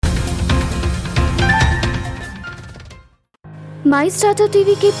माई Startup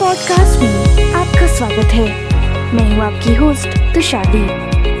TV के podcast में आपका स्वागत है। मैं हूँ आपकी होस्ट तुषारी।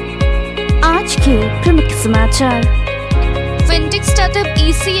 आज के प्रमुख समाचार। फिनटेक स्टार्टअप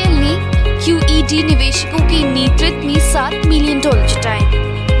Ecl ने QED निवेशकों के नेतृत्व में $7 मिलियन जुटाए।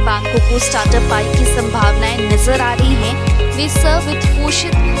 बैंकों को स्टार्टअप आय की संभावनाएं नजर आ रही हैं। वे सर्ववित्त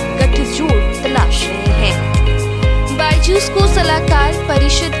पोषित गठजोड़ तलाश रहे हैं। बायजूस को सलाहकार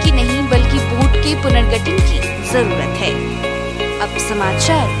परिषद की नहीं बल्कि बोर्ड के पुनर्गठन की जरूरत है। अब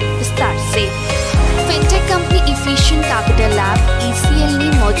समाचार विस्तार से। Fintech company efficient capital lab Ecl ने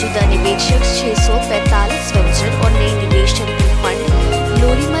मौजूदा निवेशक 645 वेंचर और नए निवेशक fund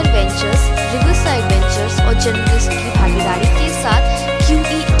Lorimer Ventures, Riverside Ventures और जनरल की भागीदारी के साथ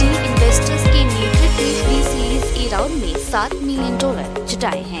QED इन्वेस्टर्स के नेतृत्व में प्री सीरीज ए राउंड में $7 मिलियन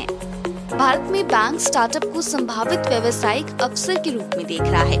जुटाए हैं। भारत में बैंक स्टार्टअप को संभावित व्यावसायिक अवसर के रूप में देख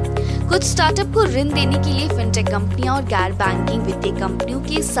रहा है। कुछ स्टार्टअप को ऋण देने के लिए फिनटेक कंपनियां और गैर बैंकिंग वित्तीय कंपनियों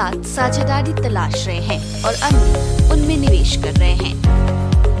के साथ साझेदारी तलाश रहे हैं और अन्य उनमें निवेश कर रहे हैं।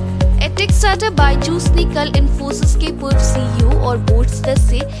 एटेक स्टार्टअप बायजूस ने कल इन्फोसिस के पूर्व CEO और बोर्ड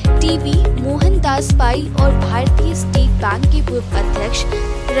सदस्य टीवी मोहनदास पाई और भारतीय स्टेट बैंक के पूर्व अध्यक्ष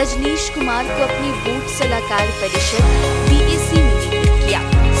रजनीश कुमार को अपनी बोर्ड सलाहकार परिषद BAC में नियुक्त किया।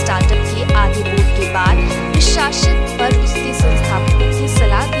 स्टार्टअप के आधे बोर्ड के बाद प्रशासक पर उसके संस्थापकों की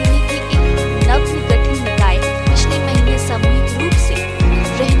सलाह देने के एक नवगठित निकाय पिछले महीने सामूहिक रूप से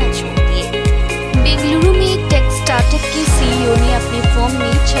रहना छोड़ दिए। बेंगलुरु में एक टेक स्टार्टअप के CEO ने अपने फर्म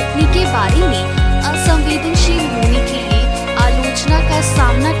में छटनी के बारे में असंवेदनशील होने के लिए आलोचना का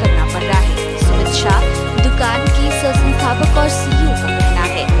सामना करना पड़ रहा है। सुमित शाह दुकान के संस्थापक और CEO का कहना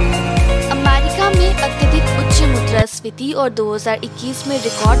है। अमेरिका में अत्यधिक उच्च मुद्रास्फीति और 2021 में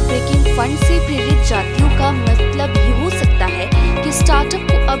रिकॉर्ड ब्रेकिंग फंड से प्रेरित जातियों का मतलब ये हो सकता है कि स्टार्टअप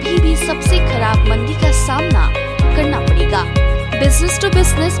को अभी भी सबसे खराब मंदी का सामना करना पड़ेगा। Business to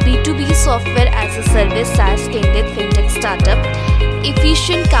business B2B software as a service SaaS केंद्रित fintech startup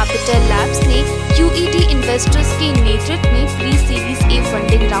efficient capital labs ने QED इन्वेस्टर्स के नेतृत्व में pre series A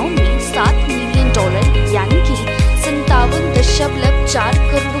funding round में $7 मिलियन यानी कि 57.4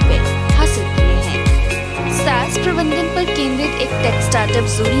 करोड़ रुपए हासिल किए हैं। SaaS प्रबंधन पर केंद्रित एक टेक स्टार्टअप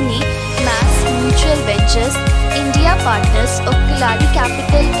जोड़ी ने mess mutual ventures, India partners और किलारी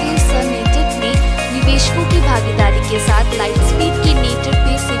कैपिटल के सह-नेतृत्व में निवेशकों की भागीदारी के साथ लाइटस्पीड के नेतृत्व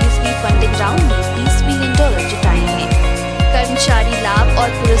में सीरीज बी फंडिंग राउंड में $20 मिलियन जुटाए हैं। कर्मचारी लाभ और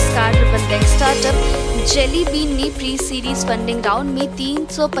पुरस्कार प्रबंधन स्टार्टअप जेली बीन ने प्री सीरीज फंडिंग राउंड में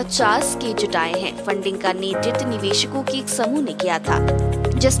 350 के जुटाए हैं। फंडिंग का नेतृत्व निवेशकों के एक समूह ने किया था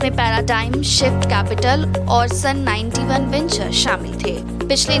जिसमें पैराडाइम शिफ्ट कैपिटल और सन 91 वेंचर शामिल थे।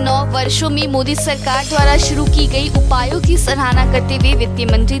 पिछले 9 वर्षों में मोदी सरकार द्वारा शुरू की गई उपायों की सराहना करते हुए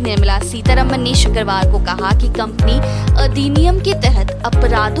वित्त मंत्री निर्मला सीतारमण ने शुक्रवार को कहा कि कंपनी अधिनियम के तहत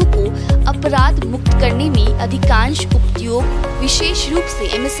अपराधों को अपराध मुक्त करने में अधिकांश उपयोग विशेष रूप से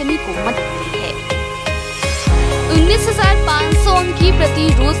एमएसएमई को मदद मिली है। 19,500 अंक की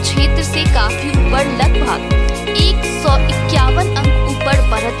प्रतिरोध क्षेत्र से काफी ऊपर लगभग 151 अंक ऊपर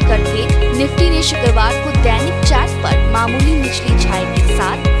बढ़त करके निफ्टी ने शुक्रवार को दैनिक चार्ट पर मामूली निचली छाई के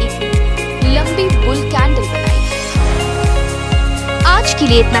साथ एक लंबी बुल कैंडल बनाई। आज के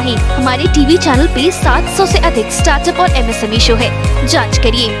लिए इतना ही। हमारे टीवी चैनल पे 700 से अधिक स्टार्टअप और एमएसएमई शो है। जांच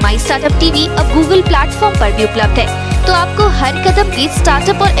करिए। माई स्टार्टअप टीवी अब गूगल प्लेटफॉर्म पर भी उपलब्ध है, तो आपको हर कदम पे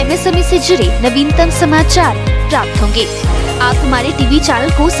स्टार्टअप और एमएसएमई से जुड़े नवीनतम समाचार प्राप्त होंगे। आप हमारे टीवी चैनल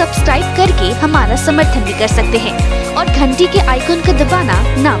को सब्सक्राइब करके हमारा समर्थन भी कर सकते हैं और घंटी के आइकन को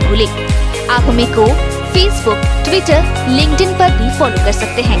दबाना ना भूलें। आप हमें को फेसबुक, ट्विटर, लिंक्डइन पर भी फॉलो कर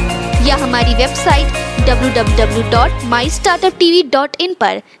सकते हैं या हमारी वेबसाइट www.mystartuptv.in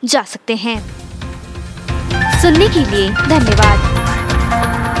पर जा सकते हैं। सुनने के लिए धन्यवाद।